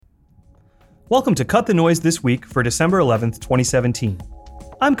Welcome to Cut the Noise This Week for December 11th, 2017.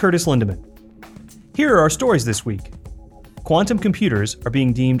 I'm Curtis Lindemann. Here are our stories this week. Quantum computers are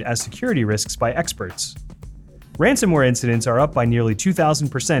being deemed as security risks by experts. Ransomware incidents are up by nearly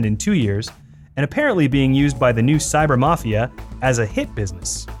 2,000% in 2 years, and apparently being used by the new cyber mafia as a hit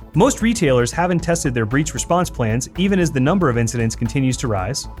business. Most retailers haven't tested their breach response plans, even as the number of incidents continues to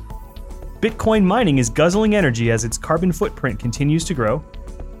rise. Bitcoin mining is guzzling energy as its carbon footprint continues to grow.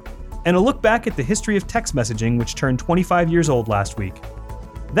 And a look back at the history of text messaging, which turned 25 years old last week.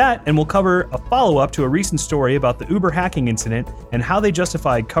 That, and we'll cover a follow-up to a recent story about the Uber hacking incident and how they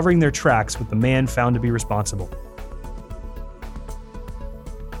justified covering their tracks with the man found to be responsible.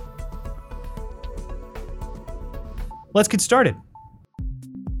 Let's get started.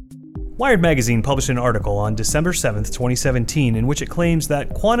 Wired magazine published an article on December 7th, 2017, in which it claims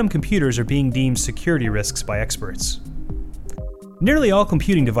that quantum computers are being deemed security risks by experts. Nearly all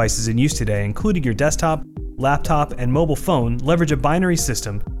computing devices in use today, including your desktop, laptop, and mobile phone, leverage a binary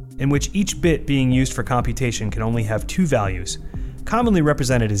system in which each bit being used for computation can only have two values, commonly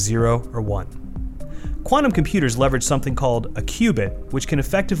represented as 0 or 1. Quantum computers leverage something called a qubit, which can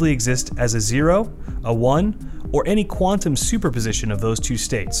effectively exist as a 0, a 1, or any quantum superposition of those two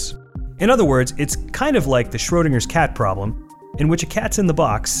states. In other words, it's kind of like the Schrodinger's cat problem, in which a cat's in the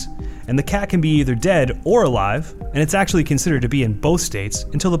box, and the cat can be either dead or alive, and it's actually considered to be in both states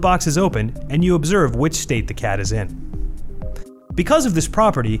until the box is opened and you observe which state the cat is in. Because of this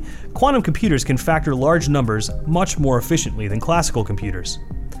property, quantum computers can factor large numbers much more efficiently than classical computers.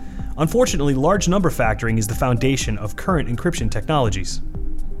 Unfortunately, large number factoring is the foundation of current encryption technologies.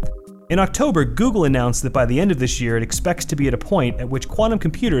 In October, Google announced that by the end of this year it expects to be at a point at which quantum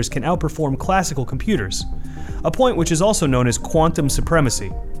computers can outperform classical computers, a point which is also known as quantum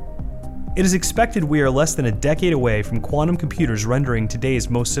supremacy. It is expected we are less than a decade away from quantum computers rendering today's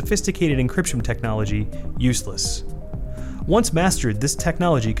most sophisticated encryption technology useless. Once mastered, this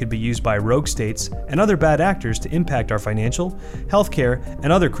technology could be used by rogue states and other bad actors to impact our financial, healthcare,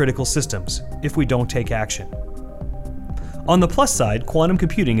 and other critical systems if we don't take action. On the plus side, quantum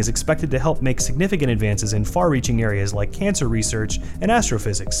computing is expected to help make significant advances in far-reaching areas like cancer research and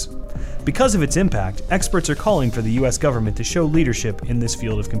astrophysics. Because of its impact, experts are calling for the US government to show leadership in this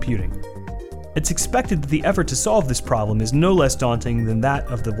field of computing. It's expected that the effort to solve this problem is no less daunting than that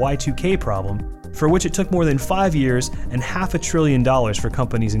of the Y2K problem, for which it took more than 5 years and $500 billion for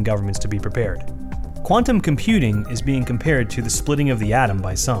companies and governments to be prepared. Quantum computing is being compared to the splitting of the atom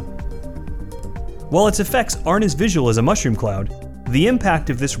by some. While its effects aren't as visual as a mushroom cloud, the impact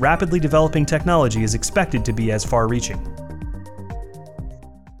of this rapidly developing technology is expected to be as far-reaching.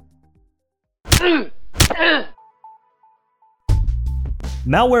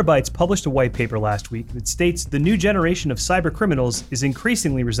 Malwarebytes published a white paper last week that states the new generation of cybercriminals is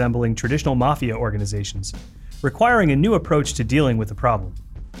increasingly resembling traditional mafia organizations, requiring a new approach to dealing with the problem.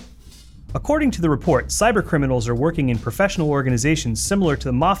 According to the report, cybercriminals are working in professional organizations similar to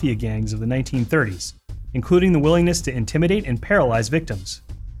the mafia gangs of the 1930s, including the willingness to intimidate and paralyze victims.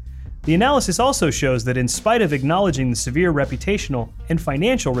 The analysis also shows that in spite of acknowledging the severe reputational and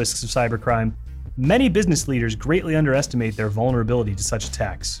financial risks of cybercrime, many business leaders greatly underestimate their vulnerability to such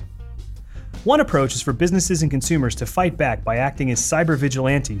attacks. One approach is for businesses and consumers to fight back by acting as cyber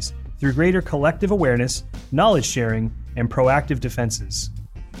vigilantes through greater collective awareness, knowledge sharing, and proactive defenses.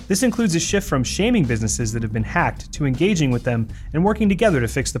 This includes a shift from shaming businesses that have been hacked to engaging with them and working together to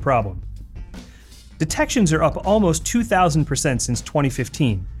fix the problem. Detections are up almost 2,000% since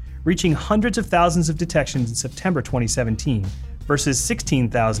 2015, reaching hundreds of thousands of detections in September 2017, versus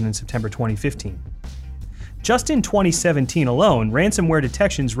 16,000 in September 2015. Just in 2017 alone, ransomware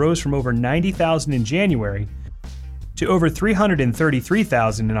detections rose from over 90,000 in January to over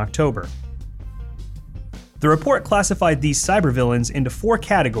 333,000 in October. The report classified these cybervillains into 4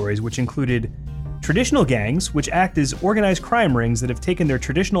 categories, which included traditional gangs, which act as organized crime rings that have taken their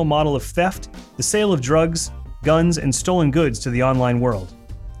traditional model of theft, the sale of drugs, guns, and stolen goods to the online world.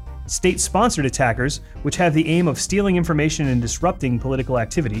 State-sponsored attackers, which have the aim of stealing information and disrupting political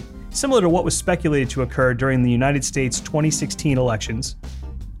activity, similar to what was speculated to occur during the United States 2016 elections.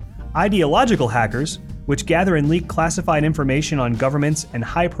 Ideological hackers, which gather and leak classified information on governments and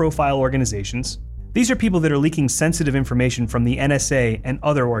high-profile organizations. These are people that are leaking sensitive information from the NSA and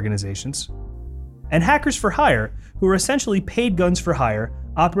other organizations. And hackers for hire, who are essentially paid guns for hire,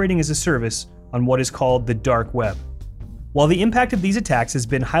 operating as a service on what is called the dark web. While the impact of these attacks has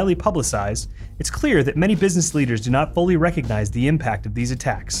been highly publicized, it's clear that many business leaders do not fully recognize the impact of these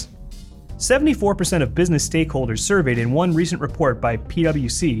attacks. 74% of business stakeholders surveyed in one recent report by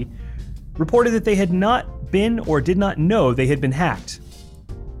PwC reported that they had not been or did not know they had been hacked.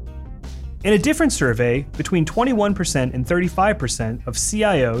 In a different survey, between 21% and 35% of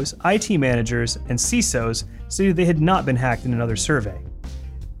CIOs, IT managers, and CISOs stated they had not been hacked in another survey.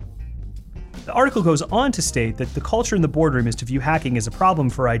 The article goes on to state that the culture in the boardroom is to view hacking as a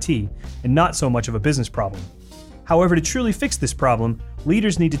problem for IT and not so much of a business problem. However, to truly fix this problem,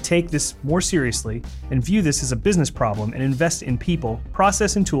 leaders need to take this more seriously and view this as a business problem and invest in people,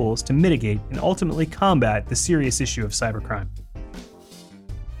 process, and tools to mitigate and ultimately combat the serious issue of cybercrime.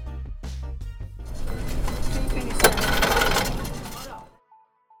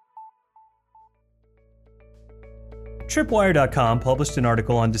 Tripwire.com published an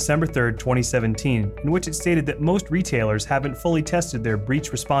article on December 3, 2017, in which it stated that most retailers haven't fully tested their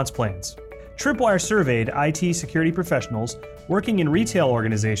breach response plans. Tripwire surveyed IT security professionals working in retail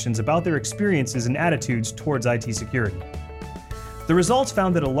organizations about their experiences and attitudes towards IT security. The results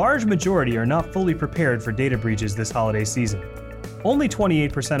found that a large majority are not fully prepared for data breaches this holiday season. Only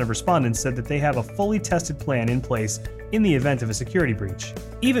 28% of respondents said that they have a fully tested plan in place in the event of a security breach.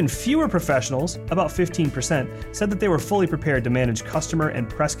 Even fewer professionals, about 15%, said that they were fully prepared to manage customer and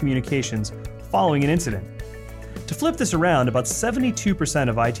press communications following an incident. To flip this around, about 72%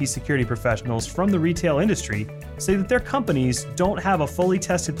 of IT security professionals from the retail industry say that their companies don't have a fully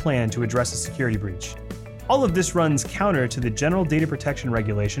tested plan to address a security breach. All of this runs counter to the General Data Protection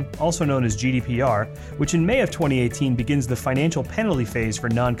Regulation, also known as GDPR, which in May of 2018 begins the financial penalty phase for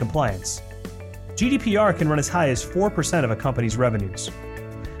non-compliance. GDPR can run as high as 4% of a company's revenues.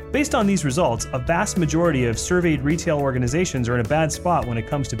 Based on these results, a vast majority of surveyed retail organizations are in a bad spot when it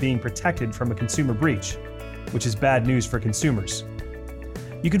comes to being protected from a consumer breach, which is bad news for consumers.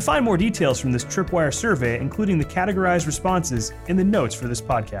 You can find more details from this Tripwire survey, including the categorized responses, in the notes for this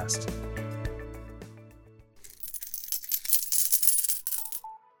podcast.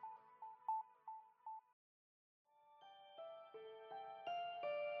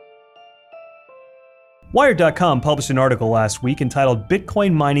 Wired.com published an article last week entitled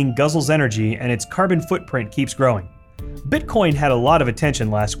 "Bitcoin Mining Guzzles Energy and Its Carbon Footprint Keeps Growing." Bitcoin had a lot of attention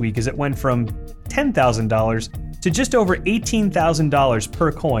last week as it went from $10,000 to just over $18,000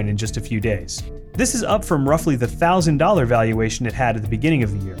 per coin in just a few days. This is up from roughly the $1,000 valuation it had at the beginning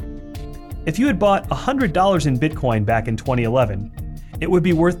of the year. If you had bought $100 in Bitcoin back in 2011, it would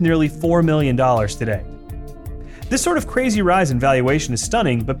be worth nearly $4 million today. This sort of crazy rise in valuation is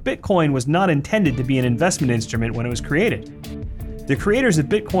stunning, but Bitcoin was not intended to be an investment instrument when it was created. The creators of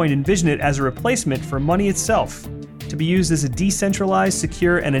Bitcoin envisioned it as a replacement for money itself, to be used as a decentralized,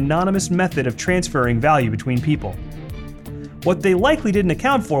 secure, and anonymous method of transferring value between people. What they likely didn't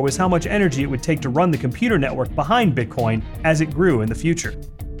account for was how much energy it would take to run the computer network behind Bitcoin as it grew in the future.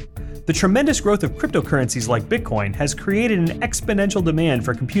 The tremendous growth of cryptocurrencies like Bitcoin has created an exponential demand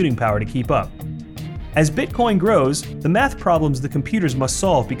for computing power to keep up. As Bitcoin grows, the math problems the computers must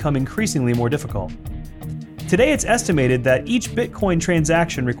solve become increasingly more difficult. Today, it's estimated that each Bitcoin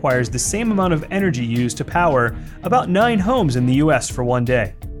transaction requires the same amount of energy used to power about 9 homes in the US for one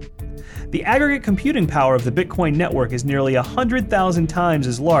day. The aggregate computing power of the Bitcoin network is nearly 100,000 times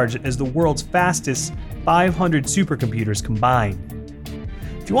as large as the world's fastest 500 supercomputers combined.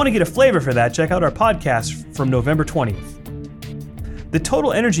 If you want to get a flavor for that, check out our podcast from November 20th. The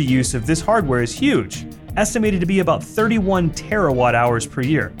total energy use of this hardware is huge, estimated to be about 31 terawatt hours per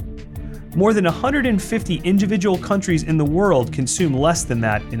year. More than 150 individual countries in the world consume less than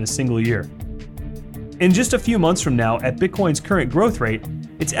that in a single year. In just a few months from now, at Bitcoin's current growth rate,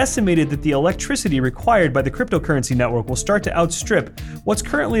 it's estimated that the electricity required by the cryptocurrency network will start to outstrip what's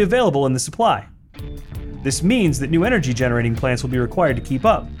currently available in the supply. This means that new energy generating plants will be required to keep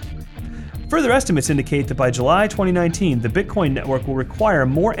up. Further estimates indicate that by July 2019, the Bitcoin network will require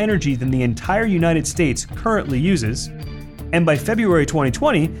more energy than the entire United States currently uses, and by February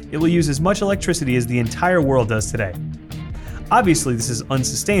 2020, it will use as much electricity as the entire world does today. Obviously, this is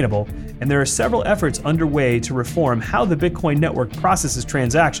unsustainable, and there are several efforts underway to reform how the Bitcoin network processes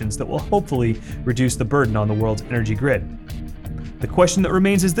transactions that will hopefully reduce the burden on the world's energy grid. The question that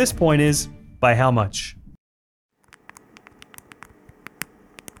remains at this point is, by how much?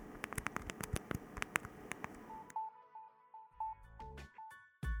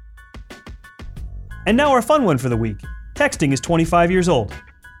 And now our fun one for the week. Texting is 25 years old.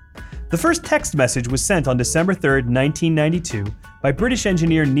 The first text message was sent on December 3, 1992 by British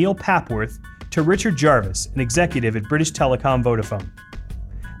engineer Neil Papworth to Richard Jarvis, an executive at British Telecom Vodafone.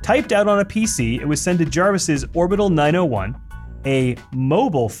 Typed out on a PC, it was sent to Jarvis's Orbital 901, a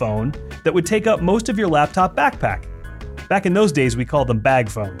mobile phone that would take up most of your laptop backpack. Back in those days, we called them bag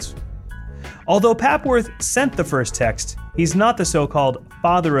phones. Although Papworth sent the first text, he's not the so-called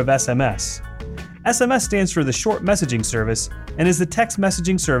father of SMS. SMS stands for the Short Messaging Service and is the text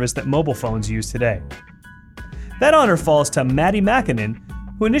messaging service that mobile phones use today. That honor falls to Matti Mäkinen,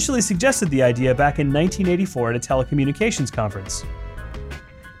 who initially suggested the idea back in 1984 at a telecommunications conference.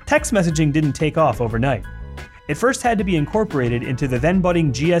 Text messaging didn't take off overnight. It first had to be incorporated into the then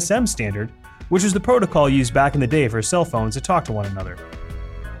budding GSM standard, which was the protocol used back in the day for cell phones to talk to one another.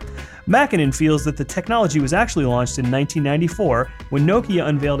 Mäkinen feels that the technology was actually launched in 1994 when Nokia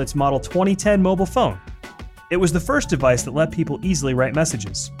unveiled its Model 2010 mobile phone. It was the first device that let people easily write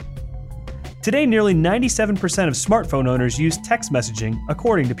messages. Today, nearly 97% of smartphone owners use text messaging,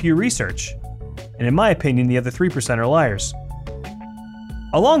 according to Pew Research. And in my opinion, the other 3% are liars.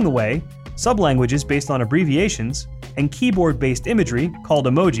 Along the way, sublanguages based on abbreviations and keyboard-based imagery, called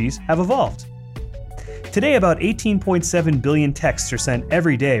emojis, have evolved. Today, about 18.7 billion texts are sent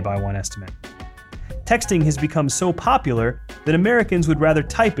every day by one estimate. Texting has become so popular that Americans would rather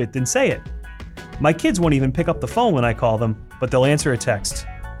type it than say it. My kids won't even pick up the phone when I call them, but they'll answer a text.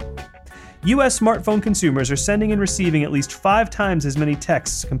 US smartphone consumers are sending and receiving at least 5 times as many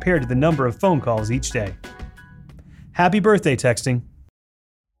texts compared to the number of phone calls each day. Happy birthday, texting.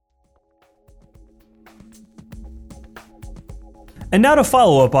 And now to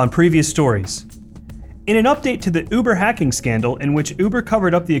follow up on previous stories. In an update to the Uber hacking scandal in which Uber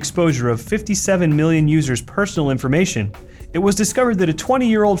covered up the exposure of 57 million users' personal information, it was discovered that a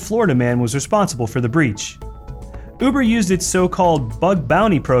 20-year-old Florida man was responsible for the breach. Uber used its so-called bug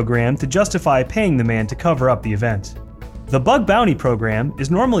bounty program to justify paying the man to cover up the event. The bug bounty program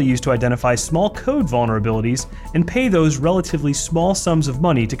is normally used to identify small code vulnerabilities and pay those relatively small sums of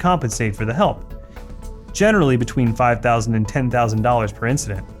money to compensate for the help, generally between $5,000 and $10,000 per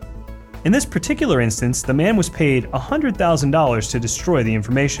incident. In this particular instance, the man was paid $100,000 to destroy the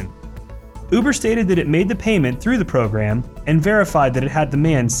information. Uber stated that it made the payment through the program and verified that it had the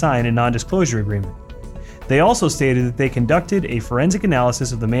man sign a non-disclosure agreement. They also stated that they conducted a forensic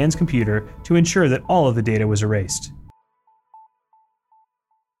analysis of the man's computer to ensure that all of the data was erased.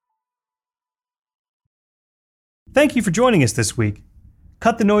 Thank you for joining us this week.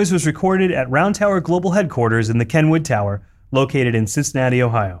 Cut the Noise was recorded at Round Tower Global Headquarters in the Kenwood Tower, located in Cincinnati,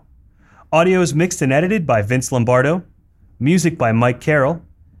 Ohio. Audio is mixed and edited by Vince Lombardo. Music by Mike Carroll.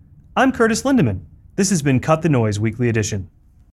 I'm Curtis Lindemann. This has been Cut the Noise Weekly Edition.